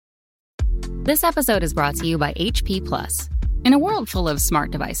This episode is brought to you by HP Plus. In a world full of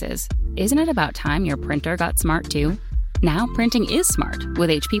smart devices, isn't it about time your printer got smart too? Now printing is smart with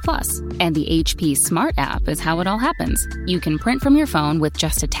HP Plus, and the HP Smart app is how it all happens. You can print from your phone with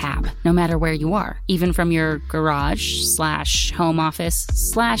just a tap, no matter where you are, even from your garage/home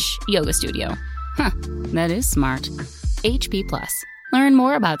office/yoga studio. Huh, that is smart. HP Plus. Learn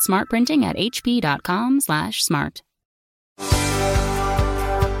more about smart printing at hp.com/smart.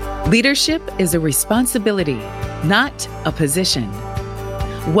 Leadership is a responsibility, not a position.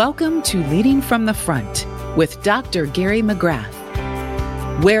 Welcome to Leading from the Front with Dr. Gary McGrath,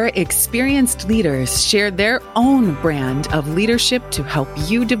 where experienced leaders share their own brand of leadership to help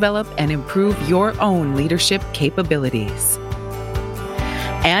you develop and improve your own leadership capabilities.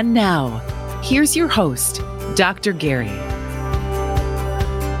 And now, here's your host, Dr. Gary.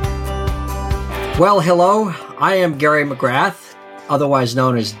 Well, hello, I am Gary McGrath, otherwise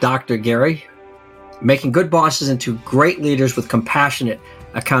known as Dr. Gary, making good bosses into great leaders with compassionate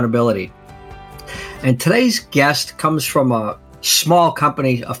accountability. And today's guest comes from a small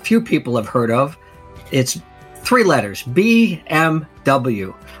company a few people have heard of. It's 3 letters,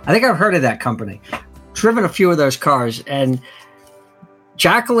 BMW. I think I've heard of that company. Driven a few of those cars. And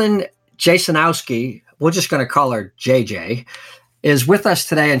Jacqueline Jasionowski, we're just going to call her JJ, is with us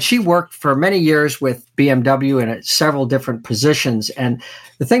today. And she worked for many years with BMW in several different positions. And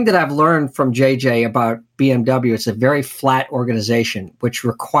the thing that I've learned from JJ about BMW, it's a very flat organization, which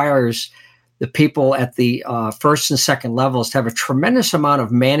requires the people at the first and second levels to have a tremendous amount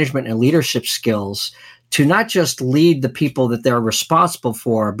of management and leadership skills to not just lead the people that they're responsible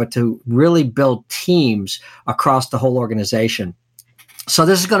for, but to really build teams across the whole organization. So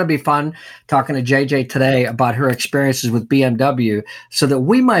this is going to be fun talking to JJ today about her experiences with BMW so that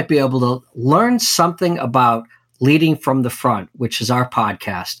we might be able to learn something about leading from the front, which is our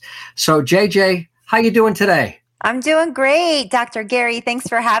podcast. So JJ, how you doing today? I'm doing great, Dr. Gary. Thanks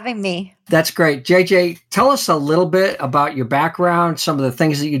for having me. That's great. JJ, tell us a little bit about your background, some of the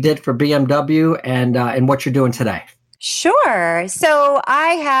things that you did for BMW and what you're doing today. Sure. So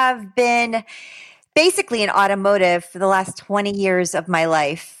I have been basically in automotive for the last 20 years of my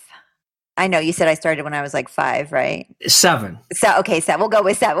life. I know you said I started when I was like 5, right? 7. So we'll go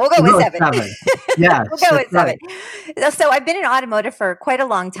with 7. We'll go with 7. Yeah, we'll go with 7. So I've been in automotive for quite a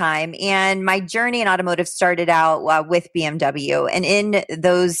long time, and my journey in automotive started out with BMW. And in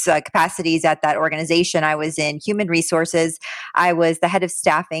those capacities at that organization, I was in human resources. I was the head of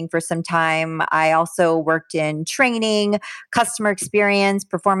staffing for some time. I also worked in training, customer experience,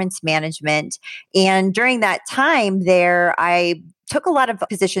 performance management. And during that time there, I took a lot of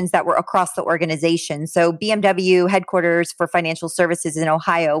positions that were across the organization. So BMW headquarters for financial services in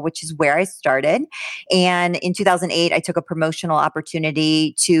Ohio, which is where I started. And in 2008, I took a promotional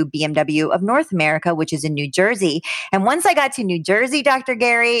opportunity to BMW of North America, which is in New Jersey. And once I got to New Jersey, Dr.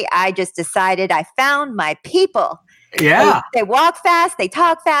 Gary, I just decided I found my people. Yeah. They walk fast, they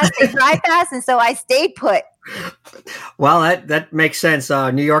talk fast, they drive fast. And so I stayed put. Well, that makes sense.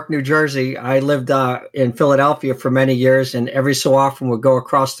 New York, New Jersey. I lived in Philadelphia for many years, and every so often would go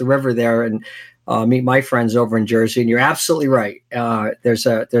across the river there and meet my friends over in Jersey. And you're absolutely right. There's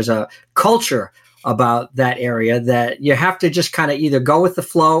a culture about that area that you have to just kind of either go with the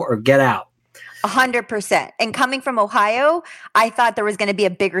flow or get out. 100%. And coming from Ohio, I thought there was going to be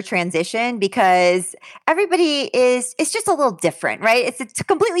a bigger transition because everybody it's just a little different, right? It's a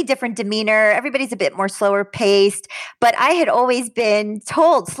completely different demeanor. Everybody's a bit more slower paced, but I had always been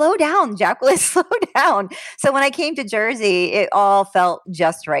told, slow down, Jacqueline, slow down. So when I came to Jersey, it all felt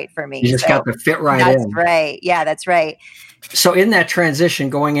just right for me. You just got to fit right in. That's right. Yeah, that's right. So in that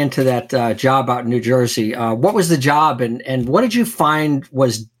transition, going into that job out in New Jersey, what was the job and what did you find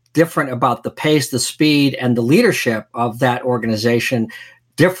was different about the pace, the speed, and the leadership of that organization,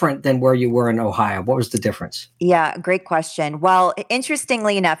 different than where you were in Ohio? What was the difference? Yeah, great question. Well,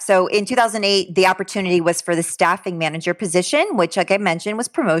 interestingly enough, so in 2008, the opportunity was for the staffing manager position, which, like I mentioned, was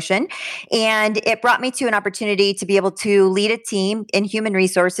promotion. And it brought me to an opportunity to be able to lead a team in human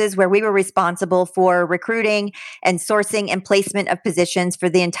resources where we were responsible for recruiting and sourcing and placement of positions for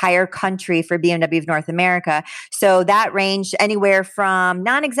the entire country for BMW of North America. So that ranged anywhere from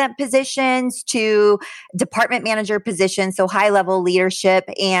non-exempt positions to department manager positions, so high-level leadership,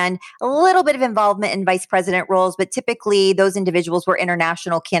 and a little bit of involvement in vice president roles, but typically those individuals were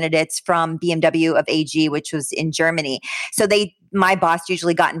international candidates from BMW of AG, which was in Germany. So my boss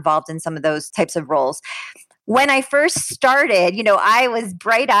usually got involved in some of those types of roles. When I first started, I was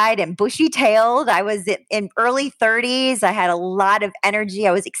bright-eyed and bushy-tailed. I was in early 30s. I had a lot of energy.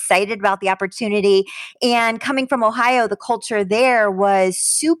 I was excited about the opportunity. And coming from Ohio, the culture there was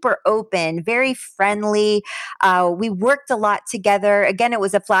super open, very friendly. We worked a lot together. Again, it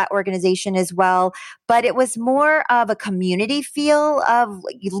was a flat organization as well, but it was more of a community feel of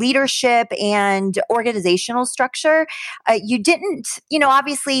leadership and organizational structure. You didn't,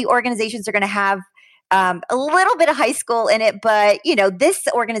 obviously organizations are going to have a little bit of high school in it, but this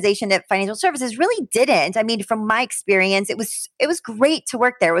organization at Financial Services really didn't. I mean, from my experience, it was great to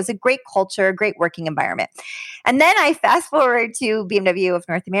work there. It was a great culture, great working environment. And then I fast forward to BMW of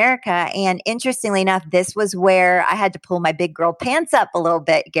North America, and interestingly enough, this was where I had to pull my big girl pants up a little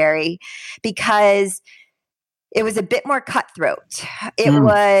bit, Gary, because it was a bit more cutthroat.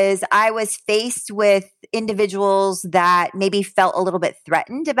 I was faced with individuals that maybe felt a little bit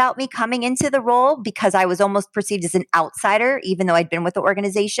threatened about me coming into the role because I was almost perceived as an outsider, even though I'd been with the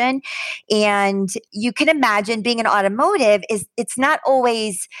organization. And you can imagine being an automotive it's not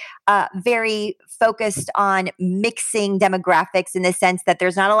always very focused on mixing demographics in the sense that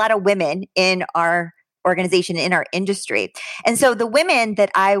there's not a lot of women in our organization, in our industry. And so the women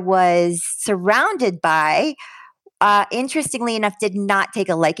that I was surrounded by, interestingly enough, did not take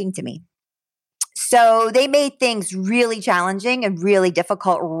a liking to me. So they made things really challenging and really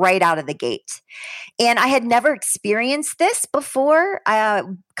difficult right out of the gate. And I had never experienced this before.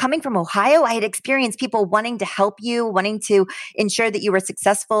 Coming from Ohio, I had experienced people wanting to help you, wanting to ensure that you were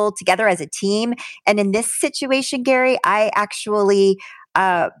successful together as a team. And in this situation, Gary,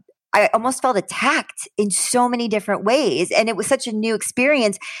 I almost felt attacked in so many different ways. And it was such a new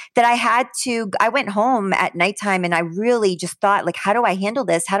experience that I went home at nighttime and I really just thought, like, how do I handle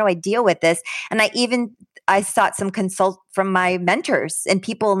this? How do I deal with this? And I sought some consult from my mentors and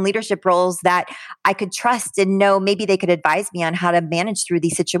people in leadership roles that I could trust and know maybe they could advise me on how to manage through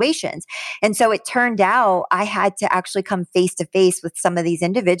these situations. And so it turned out I had to actually come face to face with some of these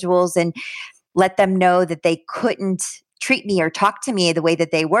individuals and let them know that they couldn't treat me or talk to me the way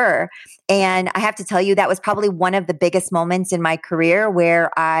that they were. And I have to tell you, that was probably one of the biggest moments in my career where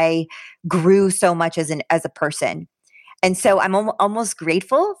I grew so much as a person. And so I'm almost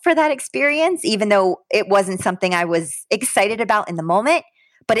grateful for that experience, even though it wasn't something I was excited about in the moment,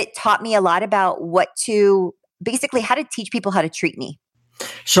 but it taught me a lot about how to teach people how to treat me.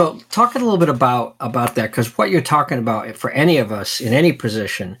 So talk a little bit about that, because what you're talking about for any of us in any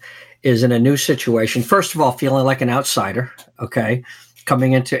position is in a new situation. First of all, feeling like an outsider, okay?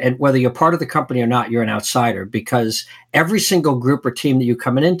 Coming into, and whether you're part of the company or not, you're an outsider, because every single group or team that you're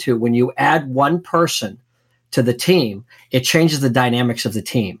coming into, when you add one person to the team, it changes the dynamics of the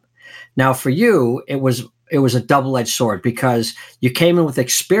team. Now for you, it was a double-edged sword, because you came in with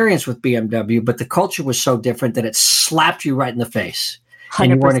experience with BMW, but the culture was so different that it slapped you right in the face. 100%.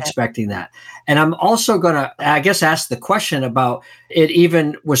 And you weren't expecting that. And I'm also going to, I guess, ask the question about it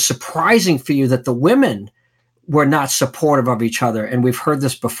even was surprising for you that the women were not supportive of each other. And we've heard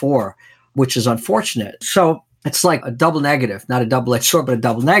this before, which is unfortunate. So it's like a double negative, not a double-edged sword, but a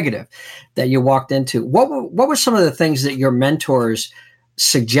double negative that you walked into. What were some of the things that your mentors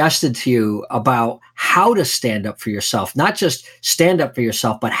suggested to you about how to stand up for yourself? Not just stand up for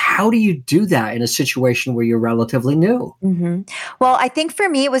yourself, but how do you do that in a situation where you're relatively new? Mm-hmm. Well, I think for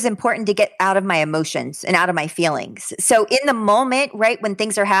me, it was important to get out of my emotions and out of my feelings. So in the moment, right, when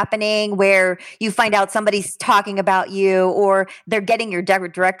things are happening, where you find out somebody's talking about you or they're getting your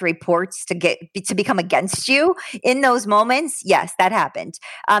direct reports to become against you, in those moments, yes, that happened.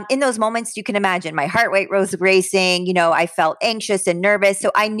 In those moments, you can imagine my heart rate was racing. I felt anxious and nervous. So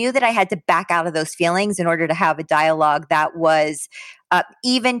I knew that I had to back out of those feelings in order to have a dialogue that was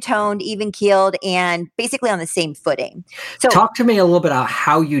even toned, even keeled, and basically on the same footing. So talk to me a little bit about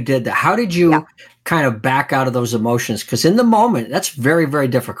how you did that. How did you kind of back out of those emotions? Because in the moment, that's very, very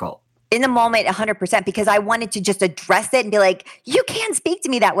difficult. In the moment, 100%, because I wanted to just address it and be like, you can't speak to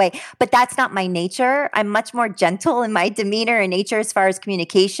me that way. But that's not my nature. I'm much more gentle in my demeanor and nature as far as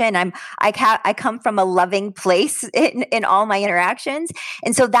communication. I come from a loving place in all my interactions.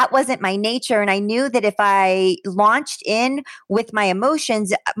 And so that wasn't my nature. And I knew that if I launched in with my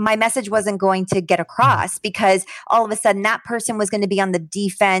emotions, my message wasn't going to get across, because all of a sudden that person was going to be on the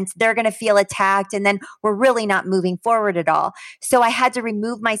defense. They're going to feel attacked. And then we're really not moving forward at all. So I had to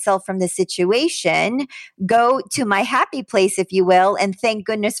remove myself from the situation, go to my happy place, if you will, and thank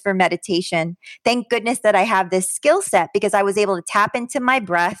goodness for meditation. Thank goodness that I have this skill set, because I was able to tap into my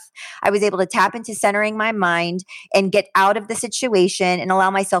breath. I was able to tap into centering my mind and get out of the situation and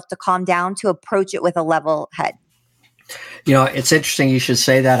allow myself to calm down, to approach it with a level head. It's interesting you should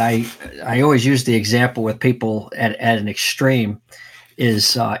say that. I always use the example with people at an extreme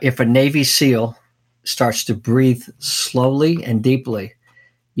is if a Navy SEAL starts to breathe slowly and deeply,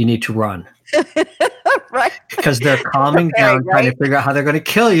 you need to run. Right. Because they're calming down, trying to figure out how they're going to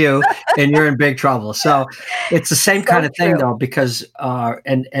kill you, and you're in big trouble. So it's the same kind of thing, though, because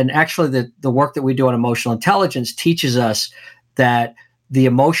and actually the work that we do on emotional intelligence teaches us that the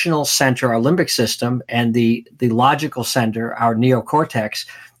emotional center, our limbic system, and the logical center, our neocortex,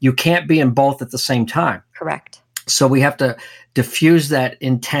 you can't be in both at the same time. Correct. So we have to diffuse that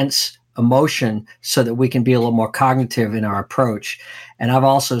intense emotion so that we can be a little more cognitive in our approach. And I've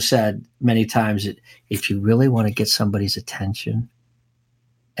also said many times that if you really want to get somebody's attention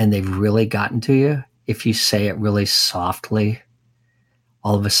and they've really gotten to you, if you say it really softly,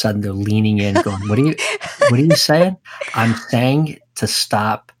 all of a sudden they're leaning in going, what are you saying? I'm saying to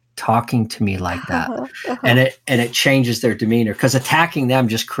stop talking to me like that. And it changes their demeanor, because attacking them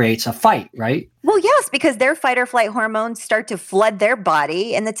just creates a fight, right? Well, yes, because their fight or flight hormones start to flood their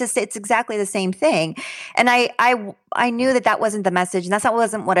body, and it's exactly the same thing. And I knew that wasn't the message, and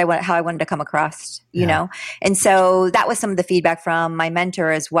wasn't how I wanted to come across, you know. And so that was some of the feedback from my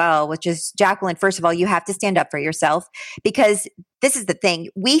mentor as well, which is, Jacqueline, first of all, you have to stand up for yourself, because this is the thing.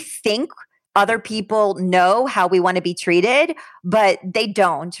 We think other people know how we want to be treated, but they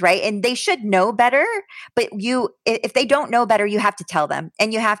don't, right? And they should know better. But if they don't know better, you have to tell them,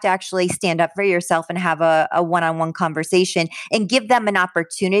 and you have to actually stand up for yourself and have a one-on-one conversation and give them an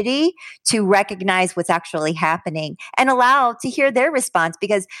opportunity to recognize what's actually happening and allow to hear their response,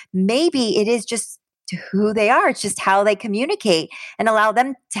 because maybe it is just who they are. It's just how they communicate, and allow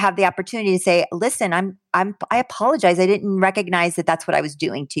them to have the opportunity to say, listen, I apologize. I didn't recognize that that's what I was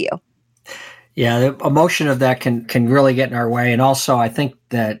doing to you. Yeah, the emotion of that can really get in our way. And also, I think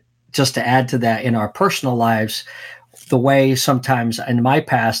that just to add to that, in our personal lives, the way sometimes in my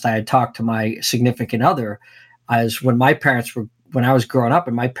past I had talked to my significant other, as when I was growing up,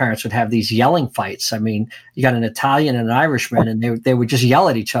 and my parents would have these yelling fights. I mean, you got an Italian and an Irishman, and they would just yell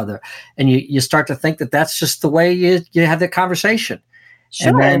at each other. And you start to think that that's just the way you have the conversation. Sure.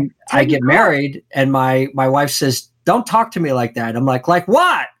 And then I get married, and my wife says, "Don't talk to me like that." I'm like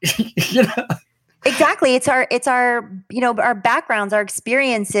what? Exactly. It's our, our backgrounds, our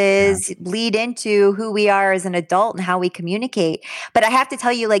experiences lead into who we are as an adult and how we communicate. But I have to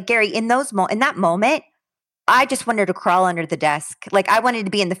tell you, like, Gary, in that moment, I just wanted to crawl under the desk. Like, I wanted to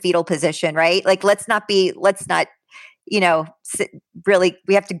be in the fetal position, right? Like, let's not, really,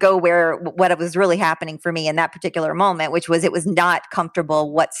 we have to go where what was really happening for me in that particular moment, which was, it was not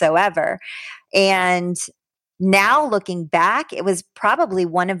comfortable whatsoever. And now looking back, it was probably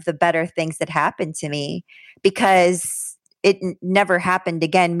one of the better things that happened to me, because it never happened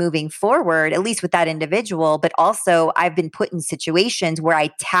again moving forward, at least with that individual. But also, I've been put in situations where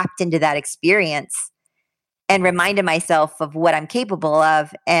I tapped into that experience and reminded myself of what I'm capable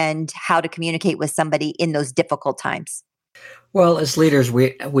of and how to communicate with somebody in those difficult times. Well, as leaders,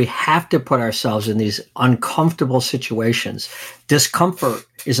 we have to put ourselves in these uncomfortable situations. Discomfort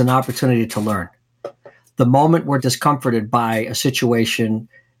is an opportunity to learn. The moment we're discomforted by a situation,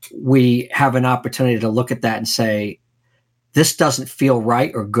 we have an opportunity to look at that and say, this doesn't feel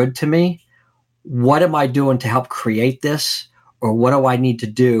right or good to me. What am I doing to help create this? Or what do I need to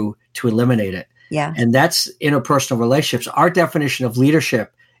do to eliminate it? Yeah. And that's interpersonal relationships. Our definition of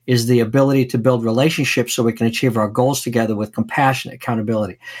leadership is the ability to build relationships so we can achieve our goals together with compassion and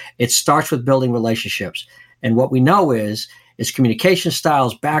accountability. It starts with building relationships. And what we know is communication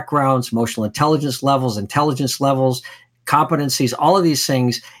styles, backgrounds, emotional intelligence levels, competencies, all of these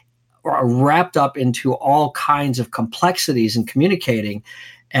things are wrapped up into all kinds of complexities in communicating.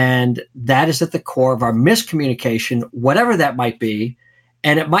 And that is at the core of our miscommunication, whatever that might be.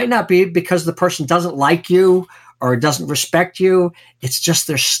 And it might not be because the person doesn't like you or doesn't respect you. It's just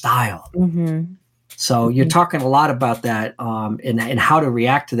their style. Mm-hmm. So you're talking a lot about that and how to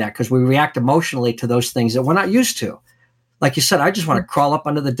react to that, because we react emotionally to those things that we're not used to. Like you said, I just want to crawl up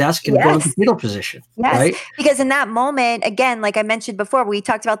under the desk and go into fetal position. Yes, right? Because in that moment, again, like I mentioned before, we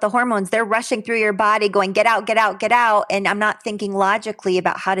talked about the hormones. They're rushing through your body going, get out, get out, get out. And I'm not thinking logically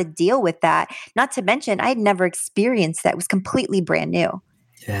about how to deal with that. Not to mention, I had never experienced that. It was completely brand new.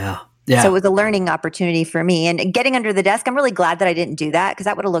 Yeah. So it was a learning opportunity for me. And getting under the desk, I'm really glad that I didn't do that, because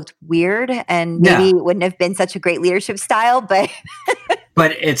that would have looked weird and maybe it wouldn't have been such a great leadership style. But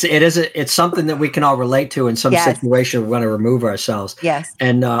But it's something that we can all relate to in some situation. We want to remove ourselves. Yes.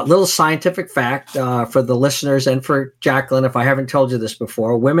 And a little scientific fact for the listeners and for Jacqueline, if I haven't told you this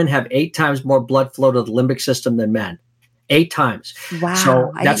before, women have 8 times more blood flow to the limbic system than men. 8 times. Wow.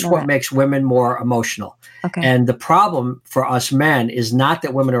 So I that's didn't know what that. makes women more emotional. Okay. And the problem for us men is not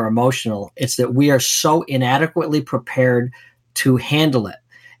that women are emotional. It's that we are so inadequately prepared to handle it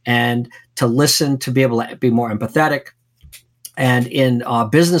and to listen, to be able to be more empathetic. And in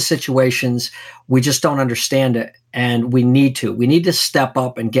business situations, we just don't understand it. And we need to step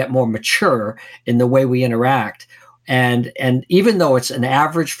up and get more mature in the way we interact. And even though it's an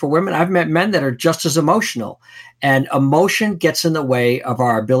average for women, I've met men that are just as emotional, and emotion gets in the way of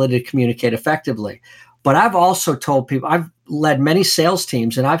our ability to communicate effectively. But I've also told people, I've led many sales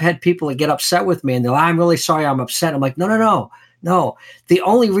teams, and I've had people that get upset with me and they're like, I'm really sorry I'm upset. I'm like, no. The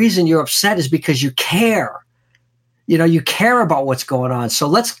only reason you're upset is because you care. You care about what's going on. So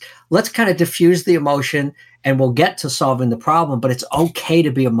let's kind of diffuse the emotion and we'll get to solving the problem, but it's okay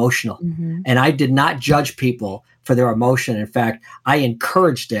to be emotional. Mm-hmm. And I did not judge people for their emotion. In fact, I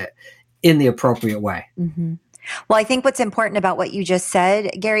encouraged it in the appropriate way. Mm-hmm. Well, I think what's important about what you just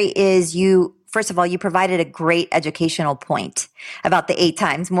said, Gary, is first of all, you provided a great educational point about the 8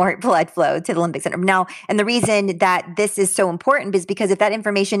 times more blood flow to the limbic center. Now, and the reason that this is so important is because if that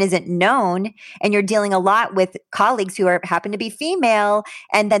information isn't known and you're dealing a lot with colleagues who happen to be female,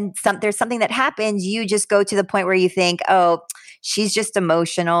 and then there's something that happens, you just go to the point where you think, oh, she's just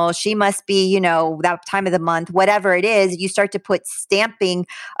emotional. She must be, that time of the month, whatever it is, you start to put stamping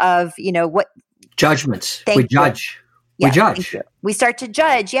of, what judgments. Thank We you. judge. Yes, we judge. We start to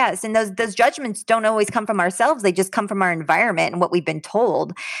judge, yes. And those judgments don't always come from ourselves. They just come from our environment and what we've been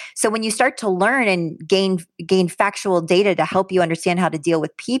told. So when you start to learn and gain factual data to help you understand how to deal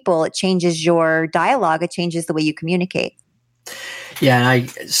with people, it changes your dialogue. It changes the way you communicate. Yeah. And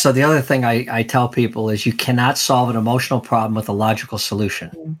so the other thing I tell people is you cannot solve an emotional problem with a logical solution.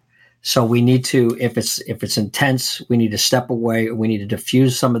 Mm-hmm. So we need to, if it's intense, we need to step away. We need to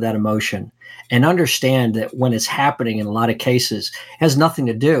diffuse some of that emotion and understand that when it's happening in a lot of cases, it has nothing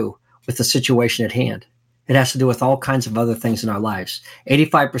to do with the situation at hand. It has to do with all kinds of other things in our lives.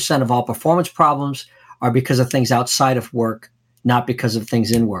 85% of all performance problems are because of things outside of work, not because of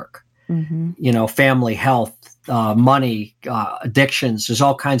things in work. Mm-hmm. Family, health, money, addictions. There's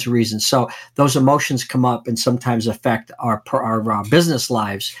all kinds of reasons. So those emotions come up and sometimes affect our business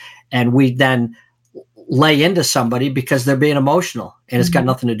lives. And we then lay into somebody because they're being emotional, and it's got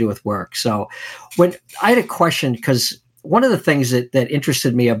nothing to do with work. So when I had a question, because one of the things that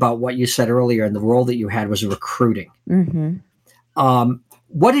interested me about what you said earlier and the role that you had was recruiting. Mm-hmm.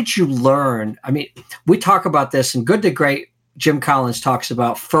 What did you learn? I mean, we talk about this in Good to Great. Jim Collins talks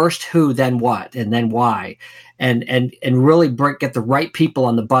about first who, then what, and then why, and really get the right people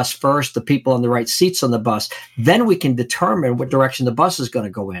on the bus first, the people on the right seats on the bus. Then we can determine what direction the bus is going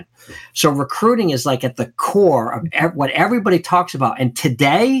to go in. So recruiting is like at the core of what everybody talks about. And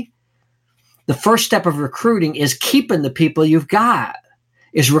today, the first step of recruiting is keeping the people you've got,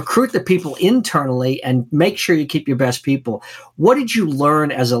 is recruit the people internally and make sure you keep your best people. What did you learn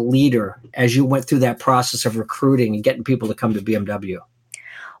as a leader as you went through that process of recruiting and getting people to come to BMW?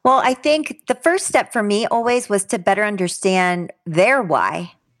 Well, I think the first step for me always was to better understand their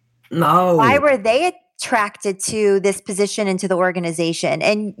why. No. Why were they attracted to this position into the organization?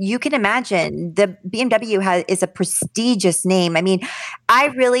 And you can imagine the BMW is a prestigious name. I mean, I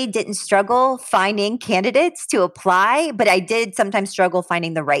really didn't struggle finding candidates to apply, but I did sometimes struggle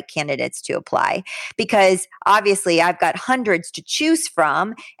finding the right candidates to apply, because obviously I've got hundreds to choose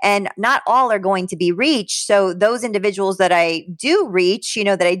from and not all are going to be reached. So those individuals that I do reach,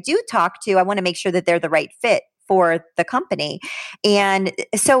 that I do talk to, I want to make sure that they're the right fit for the company. And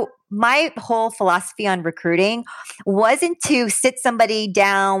so my whole philosophy on recruiting wasn't to sit somebody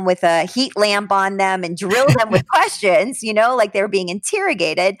down with a heat lamp on them and drill them with questions, like they were being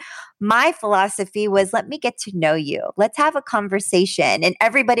interrogated. My philosophy was, let me get to know you. Let's have a conversation. And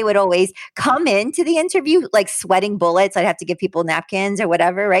everybody would always come into the interview like sweating bullets. I'd have to give people napkins or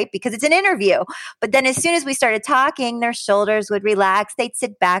whatever, right? Because it's an interview. But then as soon as we started talking, their shoulders would relax. They'd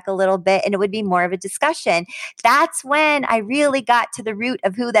sit back a little bit and it would be more of a discussion. That's when I really got to the root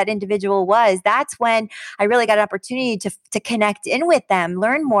of who that individual was. That's when I really got an opportunity to connect in with them,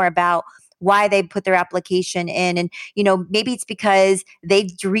 learn more about why they put their application in. And, maybe it's because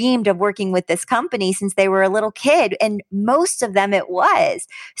they've dreamed of working with this company since they were a little kid. And most of them it was.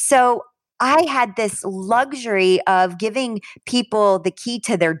 So I had this luxury of giving people the key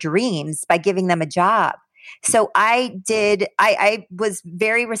to their dreams by giving them a job. So I was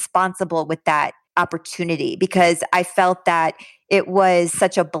very responsible with that opportunity because I felt that it was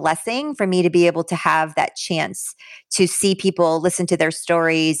such a blessing for me to be able to have that chance to see people listen to their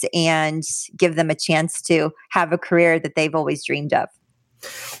stories and give them a chance to have a career that they've always dreamed of.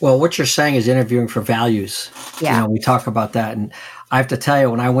 Well, what you're saying is interviewing for values. Yeah. We talk about that. And I have to tell you,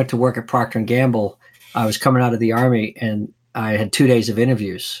 when I went to work at Procter & Gamble, I was coming out of the Army and I had 2 days of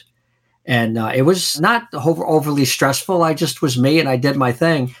interviews. And it was not overly stressful. I just was me and I did my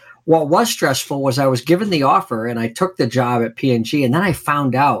thing. What was stressful was I was given the offer and I took the job at P&G. And then I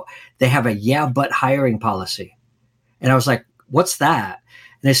found out they have a yeah, but hiring policy. And I was like, what's that?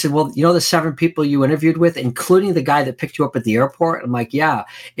 And they said, well, the 7 people you interviewed with, including the guy that picked you up at the airport? I'm like, yeah.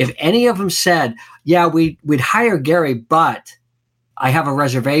 If any of them said, yeah, we'd hire Gary, but I have a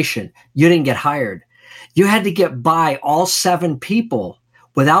reservation, you didn't get hired. You had to get by all 7 people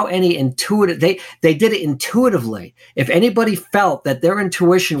without any intuitive. They did it intuitively. If anybody felt that their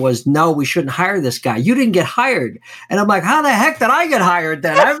intuition was, no, we shouldn't hire this guy, you didn't get hired. And I'm like, how the heck did I get hired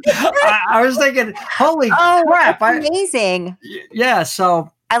then? I was thinking, holy crap. Amazing. Yeah. So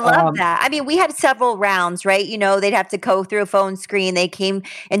I love that. I mean, we had several rounds, right? They'd have to go through a phone screen. They came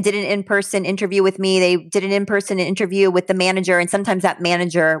and did an in-person interview with me. They did an in-person interview with the manager. And sometimes that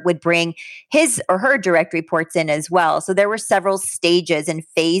manager would bring his or her direct reports in as well. So there were several stages and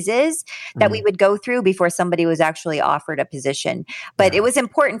phases that we would go through before somebody was actually offered a position. But it was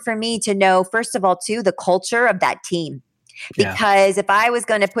important for me to know, first of all, too, the culture of that team. Because if I was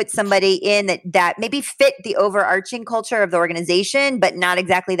going to put somebody in that maybe fit the overarching culture of the organization, but not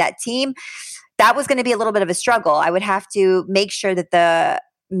exactly that team, that was going to be a little bit of a struggle. I would have to make sure that the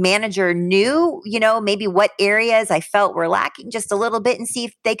manager knew, maybe what areas I felt were lacking just a little bit and see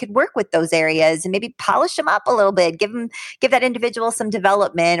if they could work with those areas and maybe polish them up a little bit, give that individual some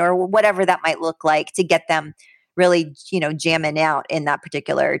development or whatever that might look like to get them really, jamming out in that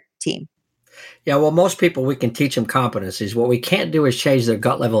particular team. Yeah, well, most people, we can teach them competencies. What we can't do is change their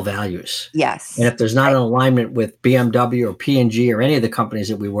gut level values. Yes. And if there's not an alignment with BMW or P&G or any of the companies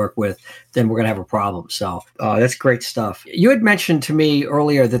that we work with, then we're going to have a problem. So that's great stuff. You had mentioned to me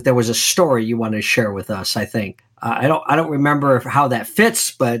earlier that there was a story you wanted to share with us, I think. I don't remember how that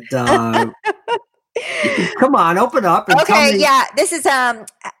fits, but come on, open up. And okay, yeah. This is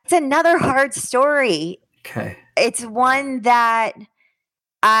it's another hard story. Okay. It's one that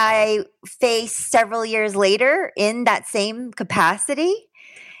I faced several years later in that same capacity.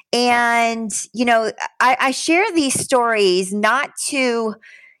 And, I share these stories not to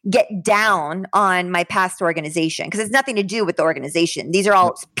get down on my past organization because it's nothing to do with the organization. These are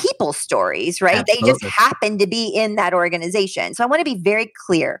all people stories, right? Absolutely. They just happen to be in that organization. So I want to be very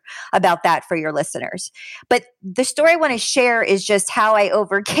clear about that for your listeners. But the story I want to share is just how I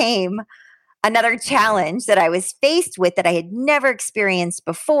overcame another challenge that I was faced with that I had never experienced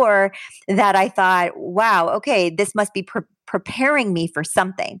before that I thought, wow, okay, this must be preparing me for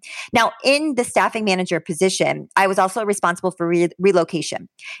something. Now, in the staffing manager position, I was also responsible for relocation.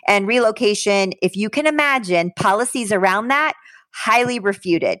 And relocation, if you can imagine, policies around that, highly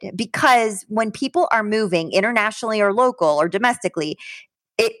refuted. Because when people are moving internationally or local or domestically,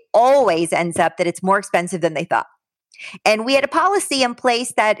 it always ends up that it's more expensive than they thought. And we had a policy in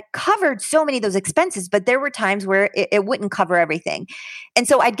place that covered so many of those expenses, but there were times where it wouldn't cover everything. And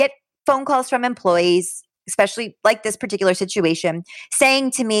so I'd get phone calls from employees, especially like this particular situation,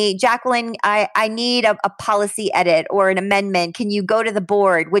 saying to me, Jacqueline, I need a policy edit or an amendment. Can you go to the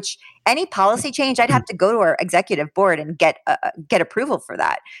board? Which any policy change, I'd have to go to our executive board and get approval for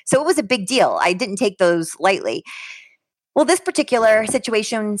that. So it was a big deal. I didn't take those lightly. Well, this particular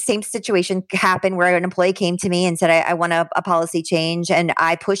situation, same situation happened where an employee came to me and said, I want a policy change. And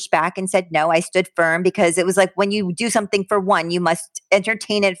I pushed back and said, no, I stood firm because it was like when you do something for one, you must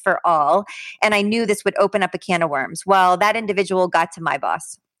entertain it for all. And I knew this would open up a can of worms. Well, that individual got to my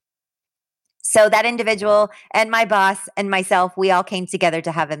boss. So that individual and my boss and myself, we all came together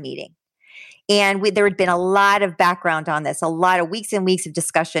to have a meeting. And there had been a lot of background on this, a lot of weeks and weeks of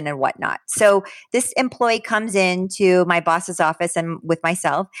discussion and whatnot. So this employee comes into my boss's office and with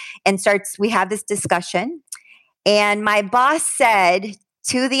myself and we have this discussion. And my boss said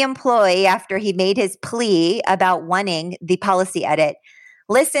to the employee after he made his plea about wanting the policy edit,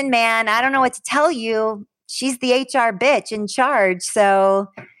 listen, man, I don't know what to tell you. She's the HR bitch in charge. So,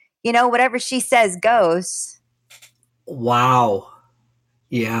 whatever she says goes. Wow.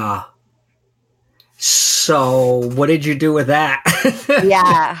 Yeah. So what did you do with that?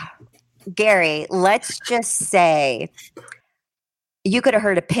 Yeah. Gary, let's just say you could have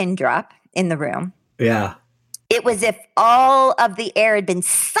heard a pin drop in the room. Yeah. It was if all of the air had been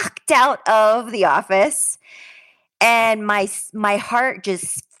sucked out of the office and my heart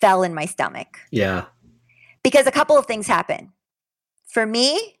just fell in my stomach. Yeah. Because a couple of things happened. For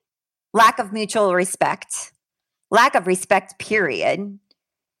me, lack of mutual respect, period.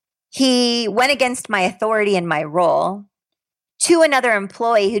 He went against my authority and my role, to another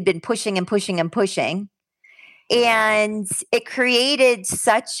employee who'd been pushing and pushing and pushing. And it created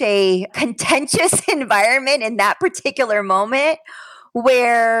such a contentious environment in that particular moment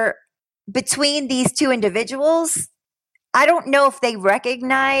where between these two individuals, I don't know if they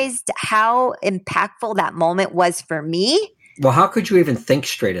recognized how impactful that moment was for me. Well, how could you even think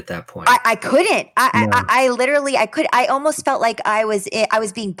straight at that point? I couldn't. I almost felt like I was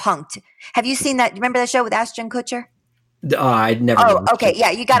being punked. Have you seen that? Remember that show with Ashton Kutcher? I'd never. Oh, okay.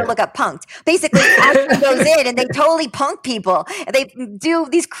 Yeah, you got to look up punked. Basically, Ashton goes in and they totally punk people. They do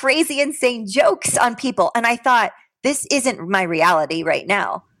these crazy, insane jokes on people. And I thought, this isn't my reality right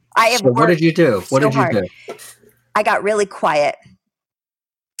now. So what did you do? What did you do? I got really quiet.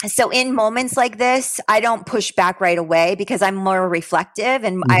 So in moments like this, I don't push back right away because I'm more reflective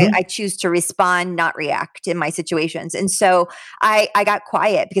and I choose to respond, not react in my situations. And so I got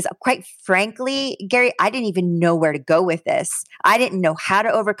quiet because quite frankly, Gary, I didn't even know where to go with this. I didn't know how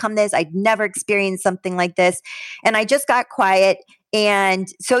to overcome this. I'd never experienced something like this. And I just got quiet. And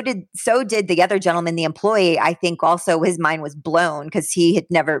so did the other gentleman, the employee. I think also his mind was blown because he had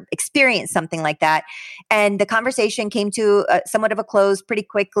never experienced something like that. And the conversation came to somewhat of a close pretty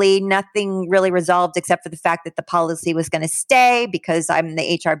quickly. Nothing really resolved except for the fact that the policy was going to stay because I'm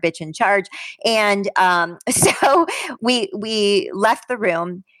the HR bitch in charge. And so we left the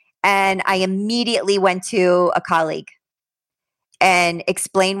room, and I immediately went to a colleague and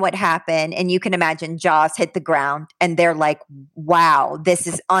explain what happened. And you can imagine jaws hit the ground and they're like, wow, this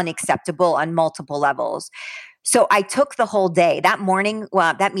is unacceptable on multiple levels. So I took the whole day that morning.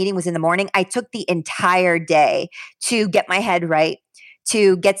 Well, that meeting was in the morning. I took the entire day to get my head right,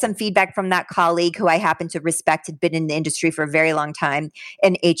 to get some feedback from that colleague who I happen to respect, had been in the industry for a very long time,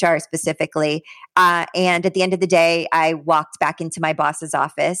 in HR specifically. And at the end of the day, I walked back into my boss's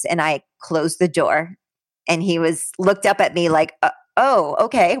office and I closed the door. And he looked up at me like, oh,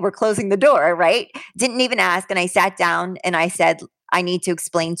 okay, we're closing the door, right? Didn't even ask. And I sat down and I said, I need to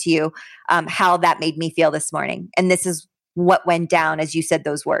explain to you how that made me feel this morning. And this is what went down as you said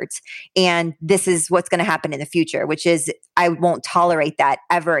those words. And this is what's going to happen in the future, which is I won't tolerate that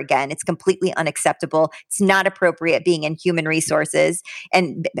ever again. It's completely unacceptable. It's not appropriate being in human resources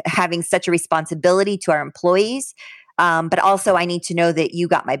and having such a responsibility to our employees. But also I need to know that you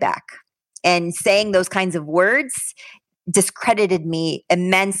got my back. And saying those kinds of words discredited me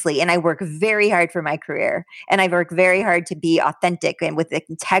immensely. And I work very hard for my career. And I work very hard to be authentic and with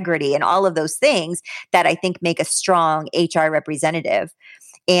integrity and all of those things that I think make a strong HR representative.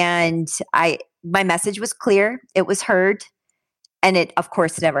 And my message was clear. It was heard. And it, of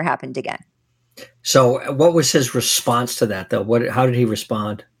course, never happened again. So what was his response to that, though? How did he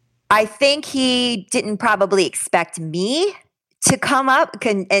respond? I think he didn't probably expect me to come up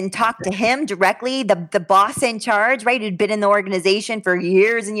and talk to him directly, the boss in charge, right, who'd been in the organization for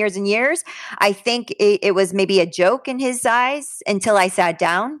years and years and years. I think it was maybe a joke in his eyes until I sat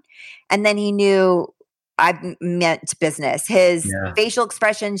down. And then he knew I meant business. His facial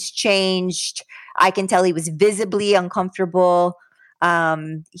expressions changed. I can tell he was visibly uncomfortable.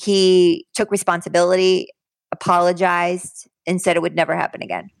 He took responsibility, apologized, and said it would never happen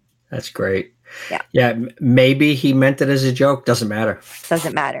again. That's great. Yeah. Maybe he meant it as a joke. Doesn't matter.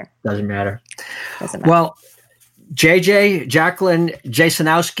 Doesn't matter. Well, Jacqueline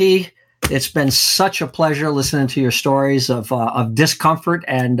Jasionowski, it's been such a pleasure listening to your stories of discomfort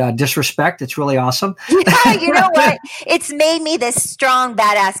and disrespect. It's really awesome. Yeah, you know what? It's made me this strong,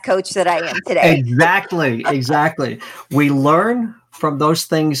 badass coach that I am today. Exactly. We learn from those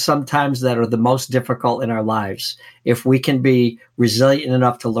things sometimes that are the most difficult in our lives. If we can be resilient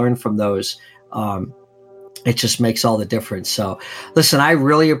enough to learn from those, it just makes all the difference. So listen, I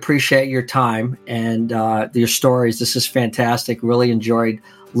really appreciate your time and your stories. This is fantastic. Really enjoyed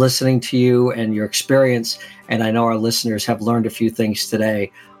listening to you and your experience. And I know our listeners have learned a few things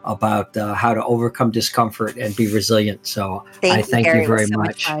today about how to overcome discomfort and be resilient. So I thank you very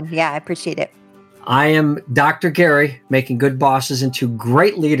much. Yeah, I appreciate it. I am Dr. Gary, making good bosses into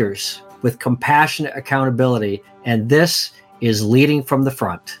great leaders with compassionate accountability. And this is Leading from the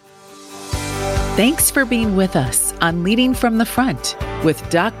Front. Thanks for being with us on Leading from the Front with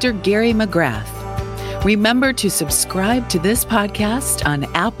Dr. Gary McGrath. Remember to subscribe to this podcast on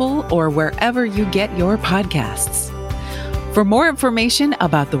Apple or wherever you get your podcasts. For more information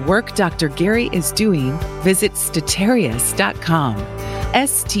about the work Dr. Gary is doing, visit statarius.com,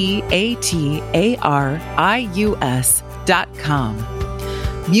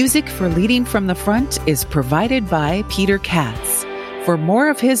 statarius.com. Music for Leading from the Front is provided by Peter Katz. For more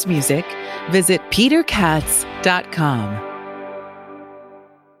of his music, visit peterkatz.com.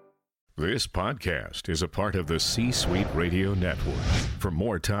 This podcast is a part of the C-Suite Radio Network. For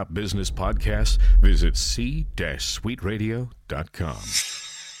more top business podcasts, visit c-suiteradio.com.